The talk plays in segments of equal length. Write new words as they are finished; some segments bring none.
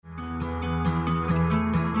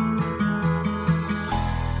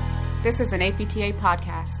This is an APTA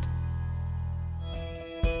podcast.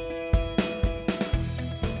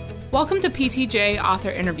 Welcome to PTJ Author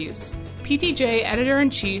Interviews. PTJ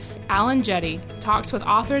Editor-in-Chief Alan Jetty talks with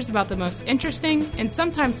authors about the most interesting and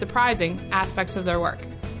sometimes surprising aspects of their work.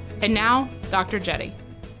 And now, Dr. Jetty.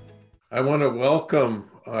 I want to welcome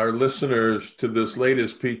our listeners to this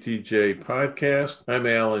latest PTJ podcast. I'm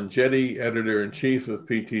Alan Jetty, Editor-in-Chief of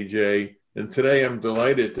PTJ, and today I'm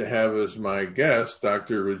delighted to have as my guest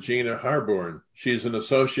Dr. Regina Harbourne. She's an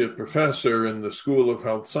associate professor in the School of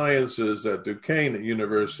Health Sciences at Duquesne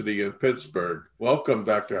University in Pittsburgh. Welcome,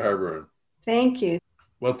 Dr. Harbourne. Thank you.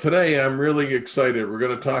 Well, today I'm really excited. We're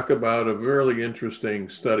going to talk about a really interesting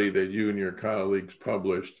study that you and your colleagues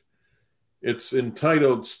published. It's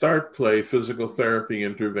entitled Start Play Physical Therapy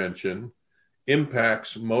Intervention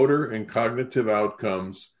Impacts Motor and Cognitive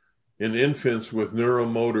Outcomes in Infants with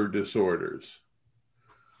Neuromotor Disorders.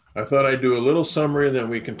 I thought I'd do a little summary and then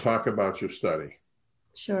we can talk about your study.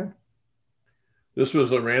 Sure. This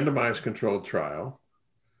was a randomized controlled trial,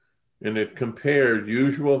 and it compared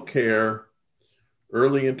usual care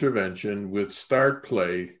early intervention with Start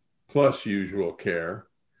Play plus usual care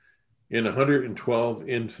in 112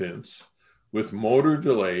 infants with motor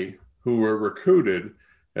delay who were recruited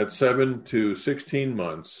at 7 to 16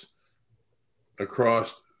 months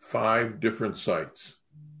across 5 different sites.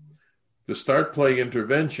 The Start Play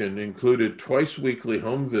intervention included twice weekly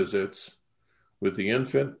home visits with the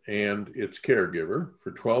infant and its caregiver for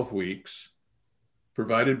 12 weeks,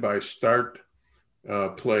 provided by Start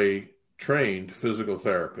Play trained physical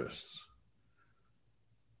therapists.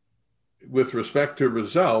 With respect to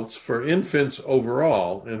results, for infants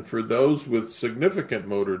overall and for those with significant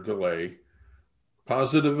motor delay,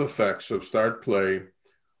 positive effects of Start Play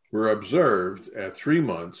were observed at 3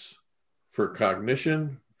 months for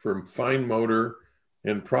cognition, for fine motor,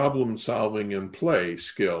 and problem-solving and play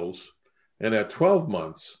skills, and at 12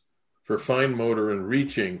 months for fine motor and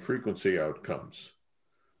reaching frequency outcomes.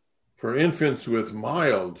 For infants with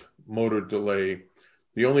mild motor delay,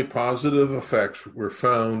 the only positive effects were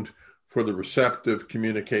found for the receptive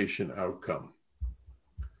communication outcome.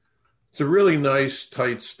 It's a really nice,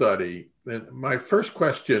 tight study. And my first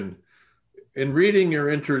question, in reading your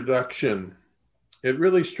introduction, it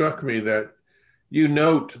really struck me that you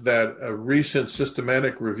note that a recent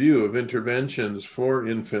systematic review of interventions for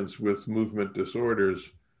infants with movement disorders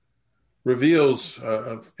reveals,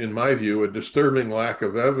 in my view, a disturbing lack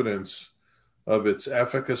of evidence of its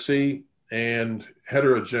efficacy and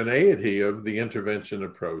heterogeneity of the intervention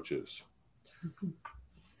approaches. Mm-hmm.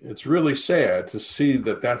 It's really sad to see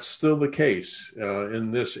that that's still the case in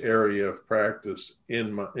this area of practice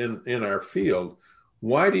in our field.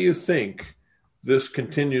 Why do you think this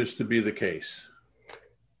continues to be the case?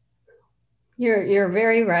 You're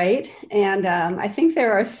very right. And I think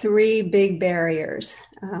there are 3 big barriers.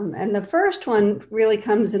 And the first one really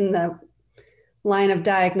comes in the line of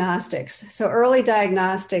diagnostics. So early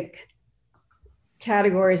diagnostic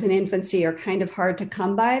categories in infancy are kind of hard to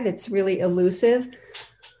come by. That's really elusive.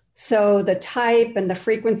 So the type and the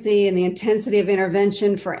frequency and the intensity of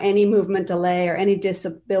intervention for any movement delay or any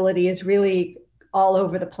disability is really all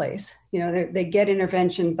over the place. You know, they get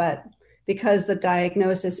intervention, but because the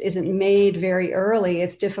diagnosis isn't made very early,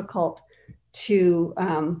 it's difficult to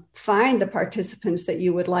find the participants that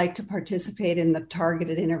you would like to participate in the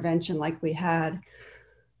targeted intervention like we had.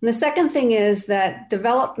 And the second thing is that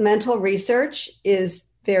developmental research is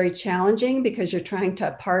very challenging because you're trying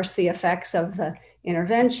to parse the effects of the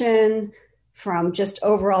intervention from just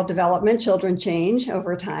overall development. Children change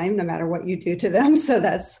over time, no matter what you do to them. So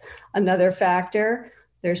that's another factor.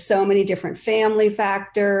 There's so many different family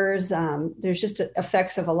factors. There's just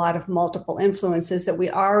effects of a lot of multiple influences that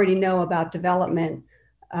we already know about development.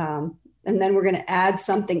 And then we're going to add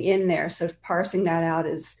something in there. So parsing that out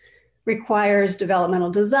requires developmental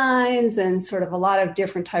designs and sort of a lot of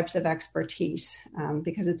different types of expertise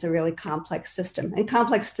because it's a really complex system and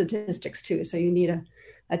complex statistics too. So you need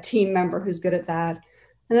a team member who's good at that.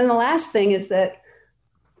 And then the last thing is that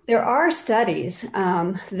there are studies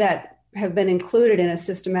that have been included in a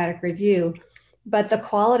systematic review, but the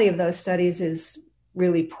quality of those studies is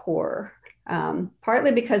really poor,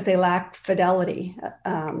 partly because they lack fidelity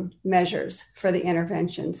measures for the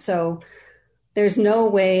intervention. So there's no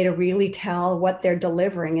way to really tell what they're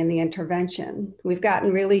delivering in the intervention. We've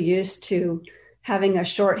gotten really used to having a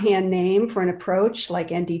shorthand name for an approach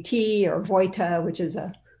like NDT or VOITA, which is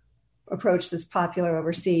a approach that's popular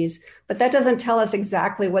overseas, but that doesn't tell us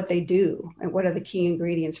exactly what they do and what are the key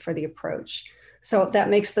ingredients for the approach. So that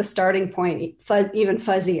makes the starting point even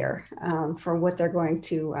fuzzier for what they're going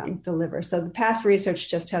to deliver. So the past research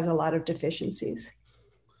just has a lot of deficiencies.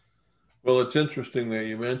 Well, it's interesting that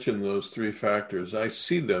you mentioned those three factors. I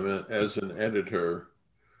see them as an editor.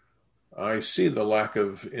 I see the lack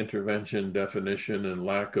of intervention definition and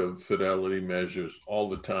lack of fidelity measures all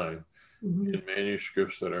the time Mm-hmm. in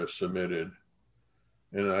manuscripts that are submitted.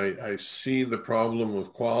 And I see the problem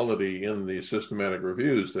of quality in the systematic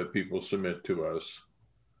reviews that people submit to us.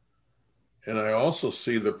 And I also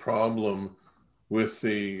see the problem with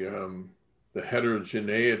the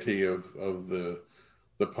heterogeneity of the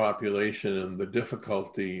population and the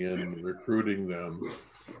difficulty in recruiting them,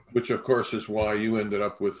 which of course is why you ended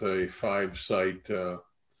up with a 5-site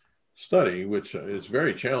study, which is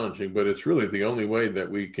very challenging, but it's really the only way that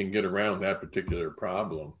we can get around that particular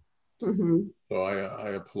problem. Mm-hmm. So I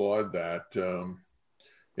applaud that.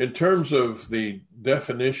 In terms of the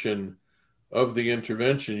definition of the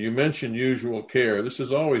intervention, you mentioned usual care. This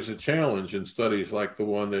is always a challenge in studies like the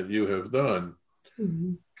one that you have done.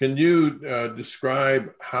 Mm-hmm. Can you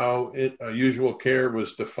describe how usual care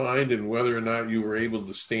was defined and whether or not you were able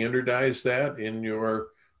to standardize that in your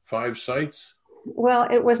 5 sites? Well,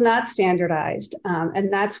 it was not standardized,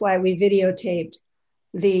 and that's why we videotaped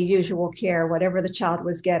the usual care, whatever the child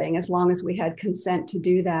was getting, as long as we had consent to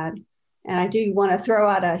do that. And I do want to throw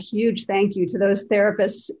out a huge thank you to those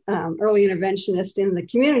therapists, early interventionists in the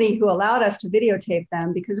community who allowed us to videotape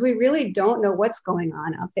them, because we really don't know what's going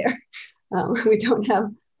on out there. We don't have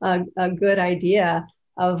a good idea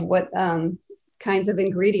of what kinds of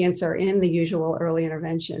ingredients are in the usual early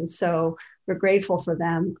intervention. So we're grateful for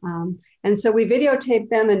them. And so we videotaped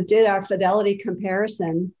them and did our fidelity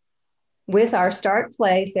comparison with our start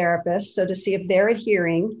play therapists, so to see if they're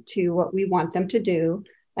adhering to what we want them to do.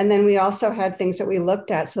 And then we also had things that we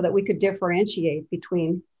looked at so that we could differentiate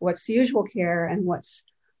between what's the usual care and what's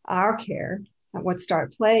our care, and what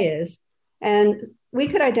start play is. And we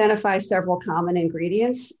could identify several common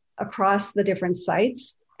ingredients across the different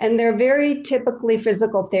sites, and they're very typically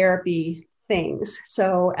physical therapy things.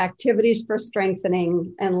 So activities for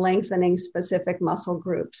strengthening and lengthening specific muscle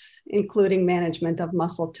groups, including management of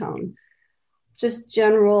muscle tone. Just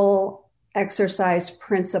general exercise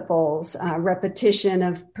principles, repetition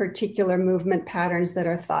of particular movement patterns that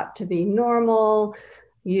are thought to be normal,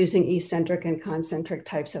 using eccentric and concentric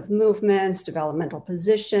types of movements, developmental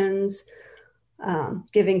positions,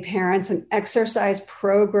 giving parents an exercise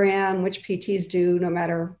program, which PTs do no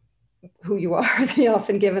matter who you are. They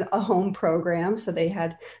often give a home program. So they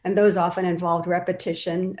had, and those often involved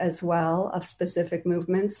repetition as well of specific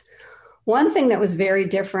movements. One thing that was very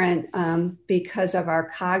different because of our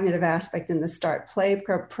cognitive aspect in the Start Play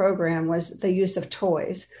program was the use of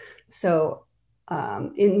toys. So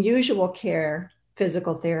in usual care,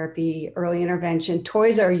 physical therapy, early intervention,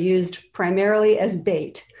 toys are used primarily as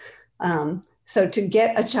bait. So to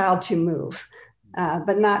get a child to move,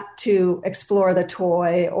 but not to explore the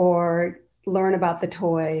toy or learn about the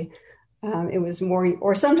toy. It was more,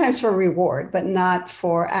 or sometimes for reward, but not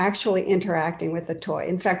for actually interacting with the toy.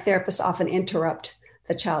 In fact, therapists often interrupt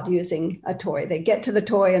the child using a toy. They get to the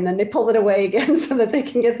toy and then they pull it away again so that they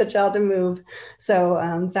can get the child to move.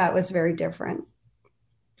 So that was very different.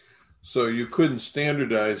 So you couldn't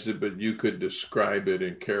standardize it, but you could describe it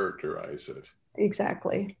and characterize it.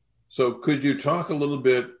 Exactly. So could you talk a little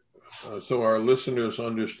bit so our listeners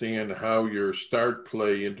understand how your Start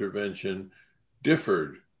Play intervention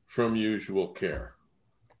differed from usual care?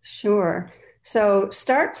 Sure. So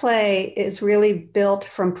Start Play is really built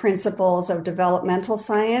from principles of developmental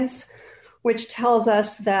science, which tells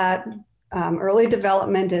us that early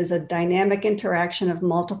development is a dynamic interaction of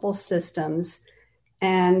multiple systems,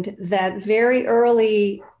 and that very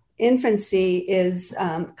early infancy is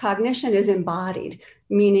cognition is embodied,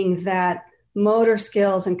 meaning that motor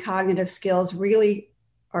skills and cognitive skills really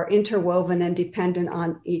are interwoven and dependent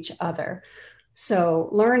on each other. So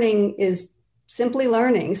learning is simply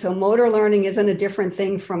learning. So motor learning isn't a different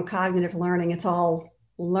thing from cognitive learning. It's all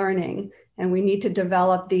learning. And we need to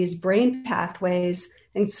develop these brain pathways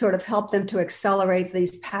and sort of help them to accelerate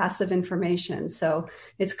these passive information. So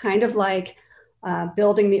it's kind of like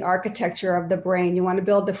building the architecture of the brain. You want to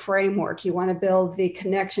build the framework. You want to build the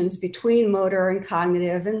connections between motor and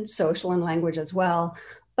cognitive and social and language as well.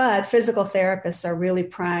 But physical therapists are really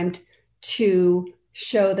primed to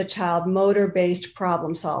show the child motor-based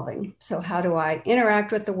problem solving. So how do I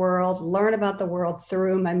interact with the world, learn about the world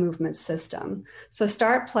through my movement system? So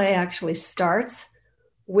Start Play actually starts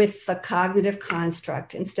with the cognitive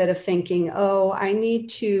construct. Instead of thinking, oh, I need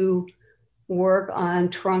to work on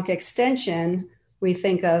trunk extension, we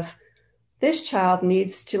think of this child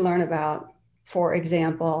needs to learn about, for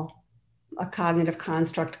example, a cognitive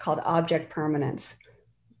construct called object permanence,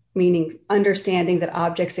 meaning understanding that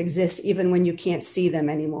objects exist even when you can't see them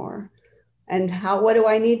anymore. And what do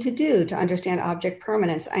I need to do to understand object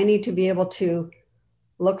permanence? I need to be able to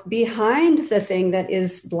look behind the thing that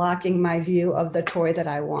is blocking my view of the toy that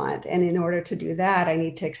I want. And in order to do that, I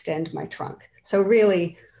need to extend my trunk. So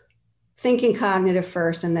really thinking cognitive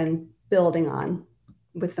first and then building on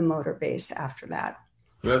with the motor base after that.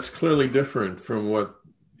 That's clearly different from what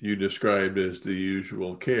you described as the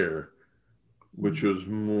usual care, which was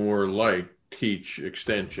more like teach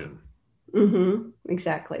extension. Mm-hmm.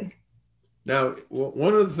 Exactly. Now,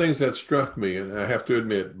 one of the things that struck me, and I have to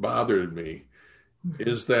admit bothered me,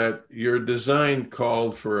 is that your design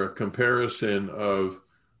called for a comparison of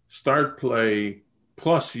start play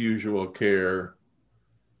plus usual care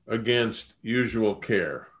against usual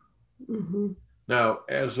care. Mm-hmm. Now,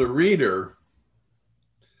 as a reader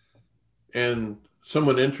and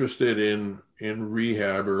someone interested in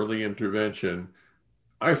rehab, early intervention,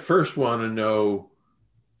 I first want to know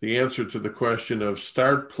the answer to the question of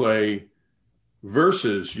start play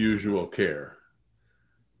versus usual care.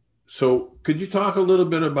 So could you talk a little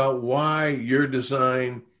bit about why your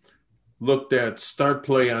design looked at start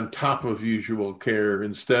play on top of usual care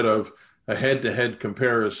instead of a head-to-head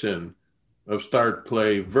comparison of start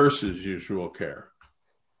play versus usual care?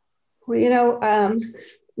 Well,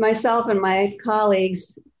 myself and my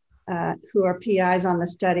colleagues who are PIs on the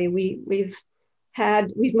study, we've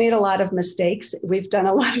made a lot of mistakes. We've done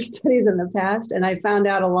a lot of studies in the past, and I found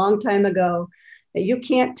out a long time ago that you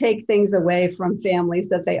can't take things away from families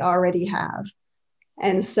that they already have.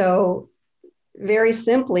 And so very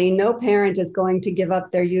simply, no parent is going to give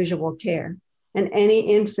up their usual care. And any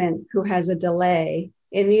infant who has a delay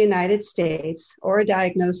in the United States or a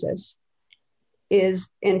diagnosis is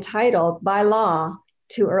entitled by law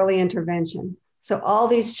to early intervention. So all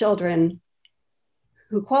these children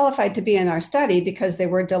who qualified to be in our study because they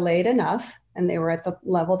were delayed enough and they were at the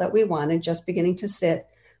level that we wanted, just beginning to sit,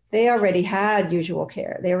 they already had usual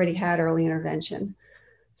care. They already had early intervention.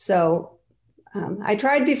 So I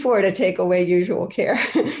tried before to take away usual care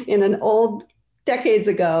in an old decades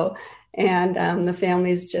ago, and the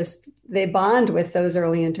families they bond with those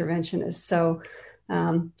early interventionists. So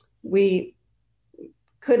we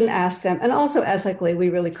couldn't ask them, and also ethically, we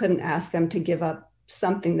really couldn't ask them to give up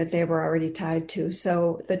something that they were already tied to.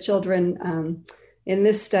 So the children in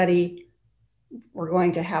this study were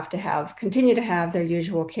going to continue to have their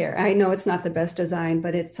usual care. I know it's not the best design,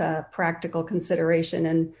 but it's a practical consideration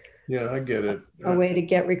and yeah, I get it. A way to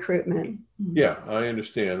get recruitment. Yeah, I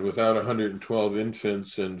understand. Without 112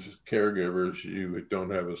 infants and caregivers, you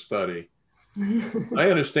don't have a study. I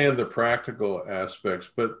understand the practical aspects,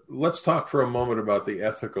 but let's talk for a moment about the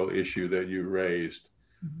ethical issue that you raised.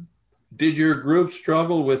 Mm-hmm. Did your group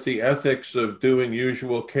struggle with the ethics of doing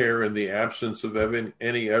usual care in the absence of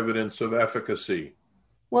any evidence of efficacy?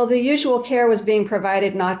 Well, the usual care was being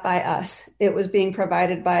provided not by us. It was being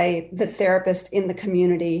provided by the therapist in the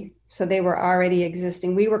community. So they were already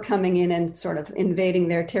existing. We were coming in and sort of invading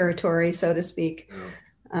their territory, so to speak.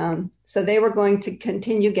 Yeah. So they were going to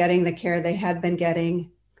continue getting the care they had been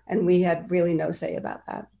getting, and we had really no say about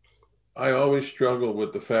that. I always struggle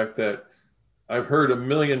with the fact that I've heard a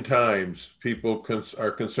million times people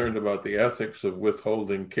are concerned about the ethics of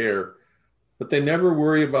withholding care, but they never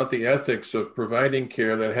worry about the ethics of providing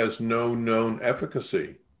care that has no known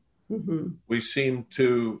efficacy. Mm-hmm. We seem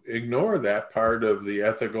to ignore that part of the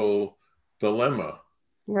ethical dilemma.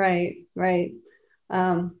 Right.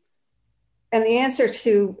 And the answer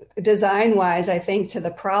to design-wise, I think, to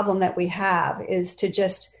the problem that we have is to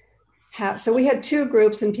just have, so we had two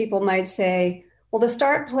groups and people might say, well, the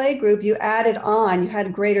start play group, you added on, you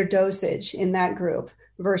had greater dosage in that group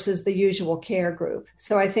versus the usual care group.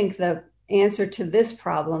 So I think the answer to this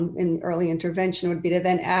problem in early intervention would be to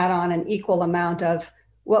then add on an equal amount of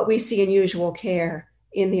what we see in usual care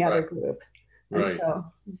in the other group. And right. So,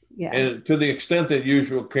 yeah. And to the extent that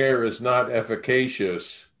usual care is not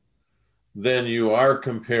efficacious, then you are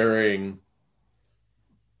comparing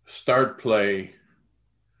start play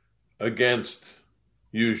against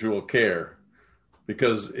usual care.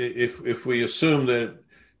 Because if we assume that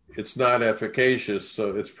it's not efficacious,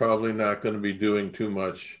 so it's probably not going to be doing too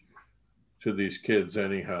much to these kids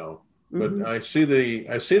anyhow. Mm-hmm. But I see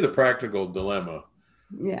the practical dilemma.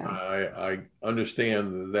 Yeah, I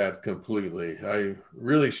understand that completely. I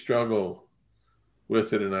really struggle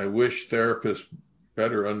with it, and I wish therapists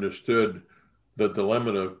better understood the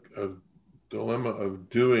dilemma of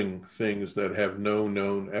doing things that have no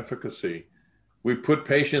known efficacy. We put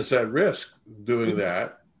patients at risk doing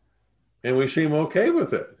that, and we seem okay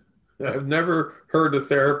with it. I've never heard a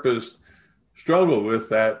therapist struggle with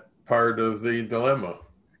that part of the dilemma,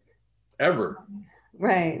 ever.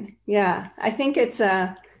 Right. Yeah. I think it's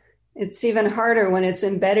It's even harder when it's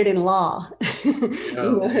embedded in law.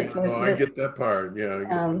 I get that part. Yeah, I get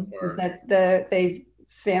that part. That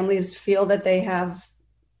families feel that they have,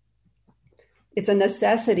 it's a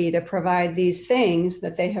necessity to provide these things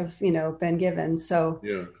that they have, been given. So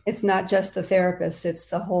it's not just the therapist; it's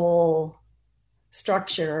the whole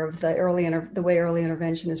structure of the way early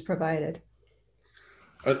intervention is provided.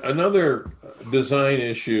 Another design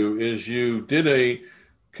issue is you did an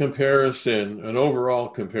overall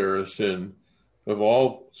comparison of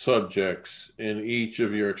all subjects in each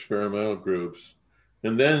of your experimental groups,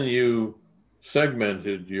 and then you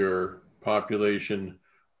segmented your population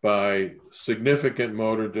by significant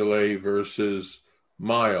motor delay versus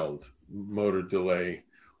mild motor delay.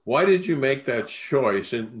 Why did you make that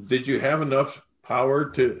choice? And did you have enough power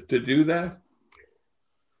to do that?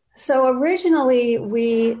 So originally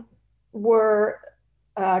we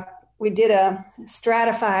did a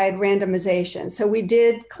stratified randomization. So we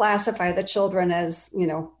did classify the children as,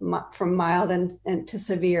 from mild and to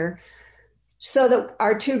severe, so that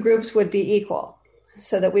our two groups would be equal,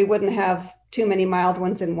 so that we wouldn't have too many mild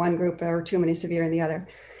ones in one group or too many severe in the other.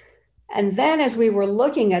 And then as we were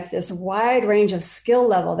looking at this wide range of skill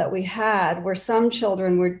level that we had, where some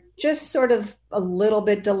children were just sort of a little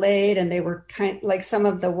bit delayed, and they were like some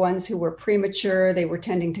of the ones who were premature, they were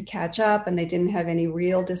tending to catch up, and they didn't have any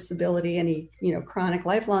real disability, any, chronic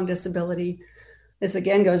lifelong disability. This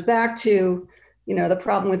again goes back to, the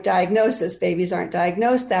problem with diagnosis. Babies aren't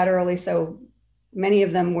diagnosed that early, so many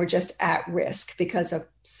of them were just at risk because of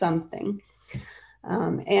something,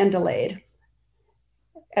 and delayed.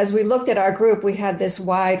 As we looked at our group, we had this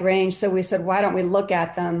wide range. So we said, why don't we look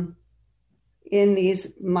at them in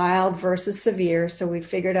these mild versus severe? So we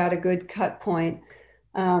figured out a good cut point.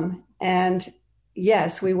 And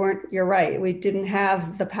yes, you're right. We didn't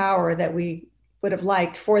have the power that we would have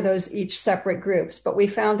liked for those each separate groups, but we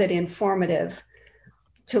found it informative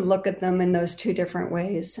to look at them in those two different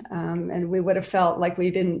ways. And we would have felt like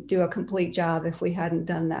we didn't do a complete job if we hadn't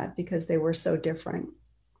done that, because they were so different.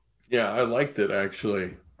 Yeah, I liked it,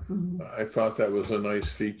 actually. Mm-hmm. I thought that was a nice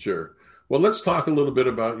feature. Well, let's talk a little bit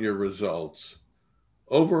about your results.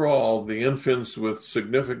 Overall, the infants with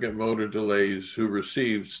significant motor delays who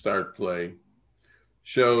received Start Play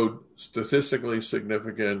showed statistically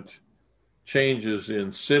significant changes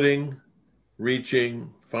in sitting,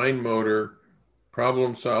 reaching, fine motor,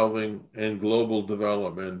 problem solving, and global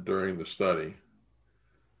development during the study.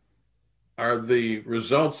 Are the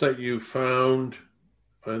results that you found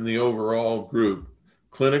in the overall group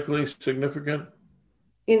clinically significant?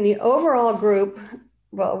 In the overall group,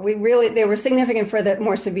 well, they were significant for the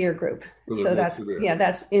more severe group. So that's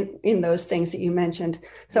in those things that you mentioned.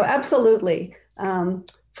 So absolutely.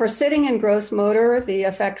 For sitting and gross motor, the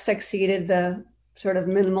effects exceeded the sort of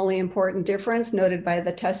minimally important difference noted by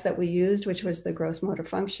the test that we used, which was the gross motor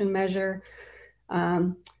function measure.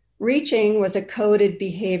 Reaching was a coded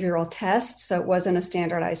behavioral test, so it wasn't a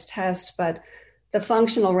standardized test, but the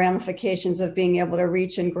functional ramifications of being able to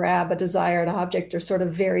reach and grab a desired object are sort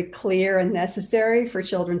of very clear and necessary for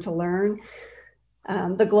children to learn.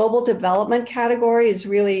 The global development category is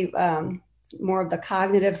really more of the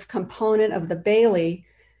cognitive component of the Bailey.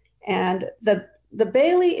 And the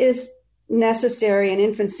Bailey is necessary in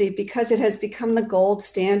infancy because it has become the gold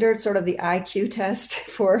standard, sort of the IQ test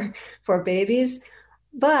for babies.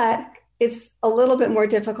 But it's a little bit more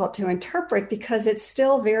difficult to interpret because it's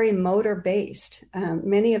still very motor based.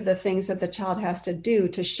 Many of the things that the child has to do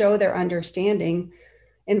to show their understanding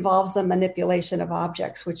involves the manipulation of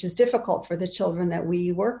objects, which is difficult for the children that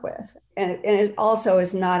we work with. And it also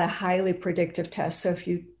is not a highly predictive test. So if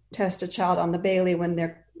you test a child on the Bailey when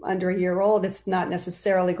they're under a year old, it's not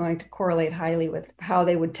necessarily going to correlate highly with how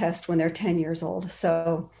they would test when they're 10 years old.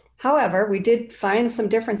 So, however, we did find some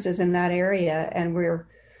differences in that area, and we're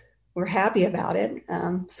happy about it.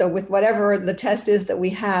 So with whatever the test is that we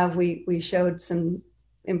have, we showed some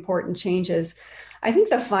important changes. I think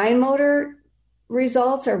the fine motor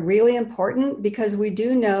results are really important because we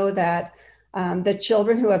do know that the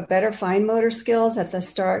children who have better fine motor skills at the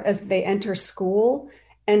start, as they enter school,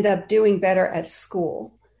 end up doing better at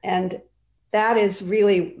school. And that is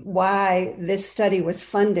really why this study was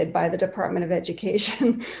funded by the Department of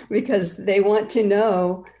Education, because they want to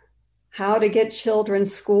know how to get children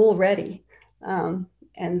school ready.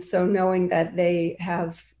 And so knowing that they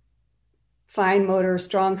have fine motor,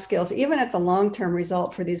 strong skills, even at the long-term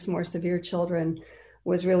result for these more severe children,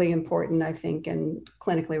 was really important, I think, and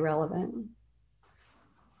clinically relevant.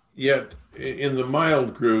 Yet in the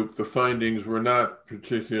mild group, the findings were not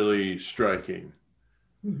particularly striking.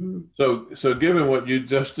 Mm-hmm. So given what you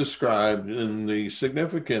just described in the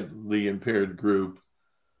significantly impaired group,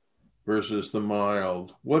 versus the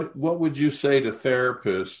mild. What would you say to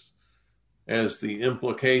therapists as the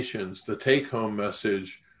implications, the take-home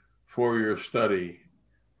message for your study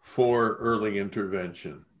for early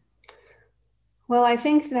intervention? Well, I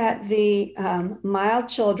think that the mild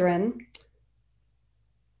children,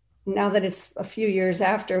 now that it's a few years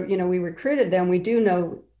after, we recruited them, we do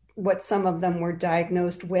know what some of them were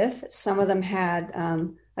diagnosed with. Some of them had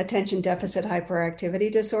attention deficit hyperactivity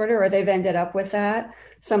disorder, or they've ended up with that.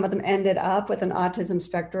 Some of them ended up with an autism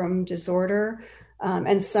spectrum disorder,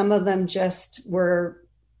 and some of them just were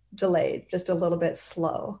delayed, just a little bit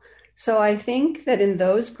slow. So I think that in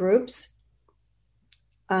those groups,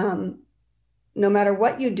 no matter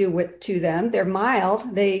what you do to them, they're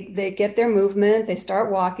mild, they get their movement, they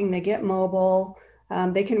start walking, they get mobile,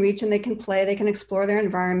 they can reach and they can play, they can explore their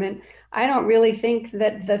environment. I don't really think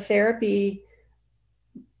that the therapy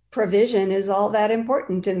provision is all that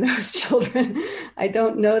important in those children. I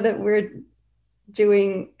don't know that we're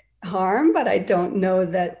doing harm, but I don't know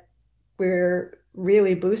that we're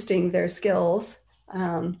really boosting their skills.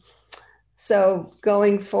 So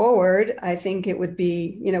going forward, I think it would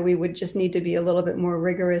be, we would just need to be a little bit more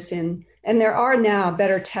rigorous and there are now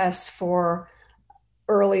better tests for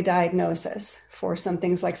early diagnosis for some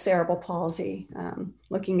things like cerebral palsy,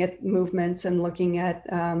 looking at movements and looking at,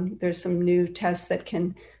 there's some new tests that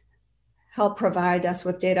can help provide us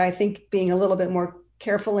with data. I think being a little bit more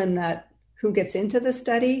careful in that who gets into the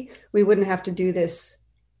study, we wouldn't have to do this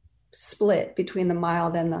split between the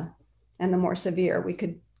mild and the more severe. We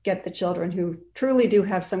could get the children who truly do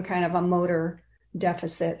have some kind of a motor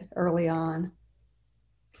deficit early on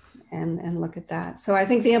and look at that. So I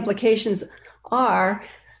think the implications are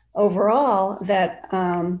overall that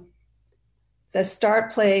the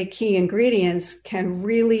start play key ingredients can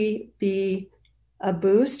really be a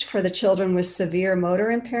boost for the children with severe motor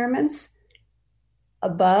impairments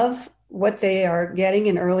above what they are getting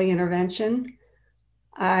in early intervention.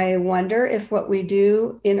 I wonder if what we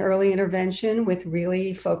do in early intervention with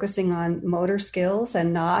really focusing on motor skills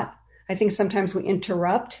and not, I think sometimes we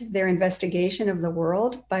interrupt their investigation of the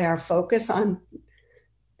world by our focus on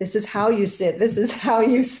this is how you sit, this is how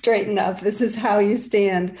you straighten up, this is how you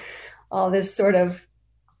stand, all this sort of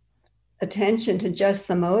attention to just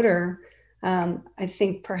the motor. I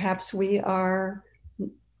think perhaps we are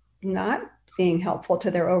not being helpful to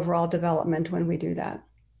their overall development when we do that.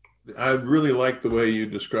 I really like the way you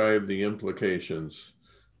described the implications,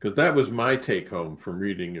 because that was my take home from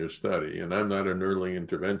reading your study, and I'm not an early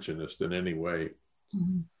interventionist in any way.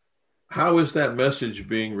 Mm-hmm. How is that message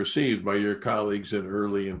being received by your colleagues in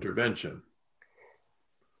early intervention?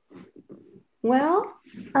 Well,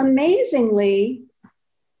 amazingly,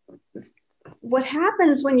 what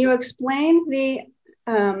happens when you explain the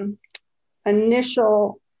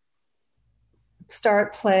initial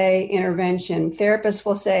start play intervention, therapists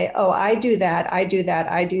will say, oh, I do that, I do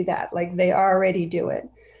that, I do that. Like they already do it.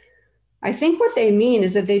 I think what they mean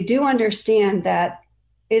is that they do understand that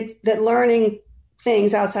that learning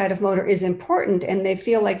things outside of motor is important and they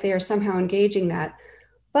feel like they are somehow engaging that.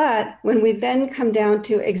 But when we then come down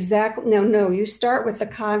to you start with the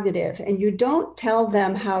cognitive and you don't tell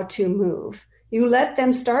them how to move. You let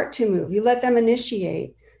them start to move. You let them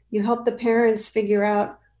initiate. You help the parents figure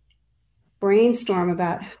out, brainstorm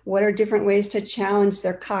about what are different ways to challenge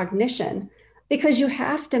their cognition, because you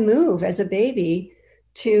have to move as a baby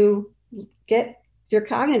to get your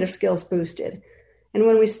cognitive skills boosted. And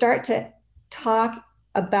when we start to talk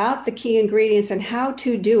about the key ingredients and how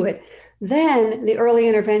to do it, then the early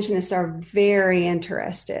interventionists are very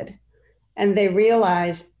interested and they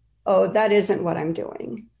realize, oh, that isn't what I'm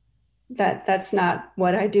doing. That's not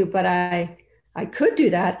what I do, but I could do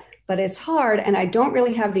that. But it's hard and I don't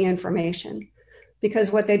really have the information, because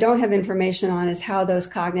what they don't have information on is how those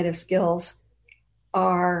cognitive skills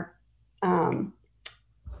are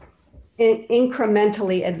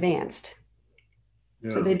incrementally advanced.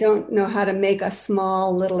 Yeah. So they don't know how to make a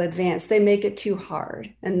small little advance. They make it too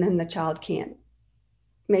hard and then the child can't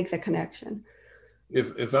make the connection.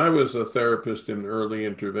 If I was a therapist in early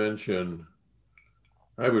intervention,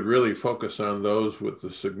 I would really focus on those with the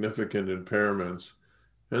significant impairments.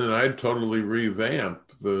 And then I'd totally revamp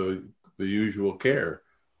the usual care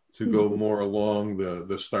to go more along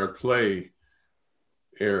the start play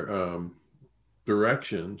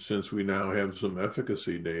direction, since we now have some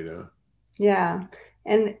efficacy data. Yeah,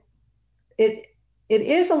 and it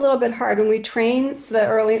is a little bit hard when we train the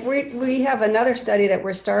early. We have another study that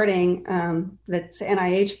we're starting that's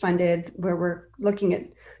NIH funded, where we're looking at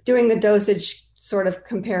doing the dosage sort of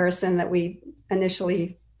comparison that we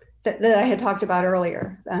initially that I had talked about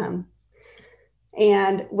earlier.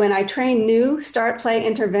 And when I train new start play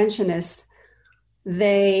interventionists,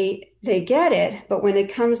 they get it. But when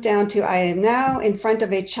it comes down to, I am now in front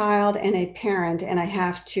of a child and a parent, and I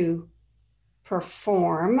have to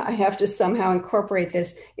perform, I have to somehow incorporate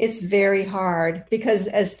this, it's very hard, because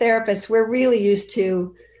as therapists, we're really used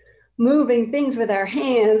to moving things with our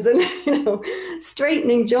hands and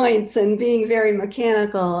straightening joints and being very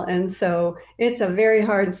mechanical. And so it's a very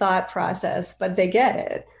hard thought process, but they get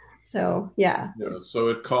it. So, yeah. So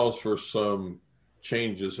it calls for some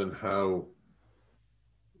changes in how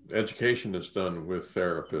education is done with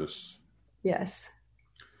therapists. Yes.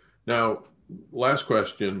 Now, last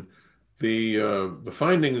question. The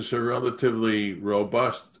findings are relatively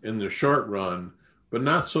robust in the short run, but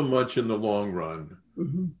not so much in the long run.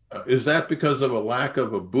 Mm-hmm. Is that because of a lack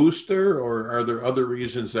of a booster, or are there other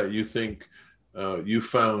reasons that you think you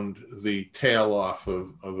found the tail off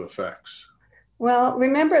of effects? Well,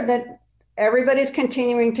 remember that everybody's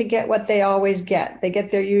continuing to get what they always get. They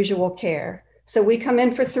get their usual care. So we come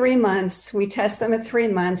in for 3 months, we test them at 3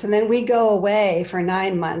 months, and then we go away for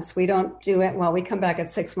 9 months. We don't do it, well, we come back at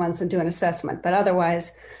 6 months and do an assessment, but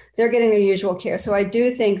otherwise they're getting their usual care. So I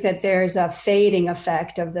do think that there's a fading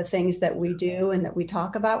effect of the things that we do and that we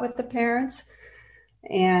talk about with the parents.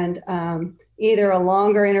 And either a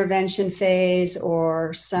longer intervention phase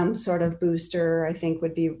or some sort of booster, I think,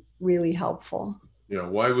 would be really helpful.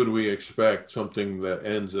 Why would we expect something that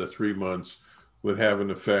ends at 3 months would have an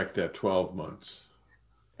effect at 12 months?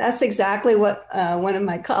 That's exactly what one of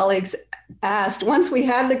my colleagues asked. Once we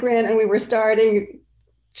had the grant and we were starting,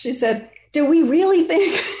 she said, do we really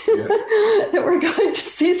think that we're going to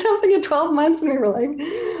see something in 12 months? And we were like,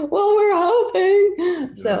 well, we're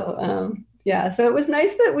hoping. Yeah. So it was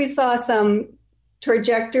nice that we saw some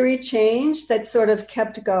trajectory change that sort of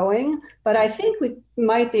kept going. But I think we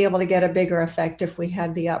might be able to get a bigger effect if we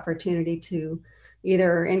had the opportunity to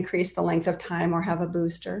either increase the length of time or have a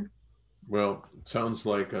booster. Well, it sounds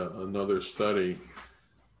like another study.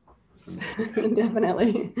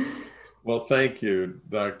 Definitely. Well, thank you,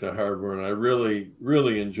 Dr. Harbourne. I really,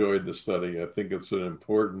 really enjoyed the study. I think it's an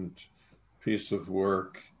important piece of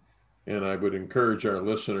work, and I would encourage our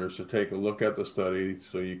listeners to take a look at the study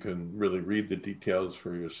so you can really read the details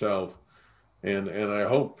for yourself. And I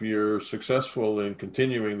hope you're successful in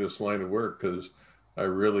continuing this line of work, because I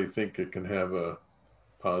really think it can have a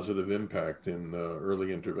positive impact in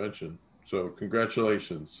early intervention. So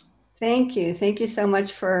congratulations. Thank you. Thank you so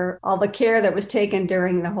much for all the care that was taken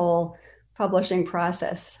during the whole publishing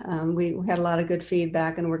process. We had a lot of good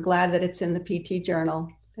feedback, and we're glad that it's in the PT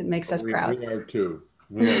Journal. It makes us proud. We are too.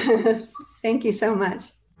 Thank you so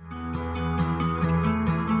much.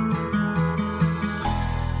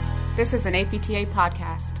 This is an APTA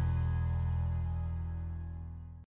podcast.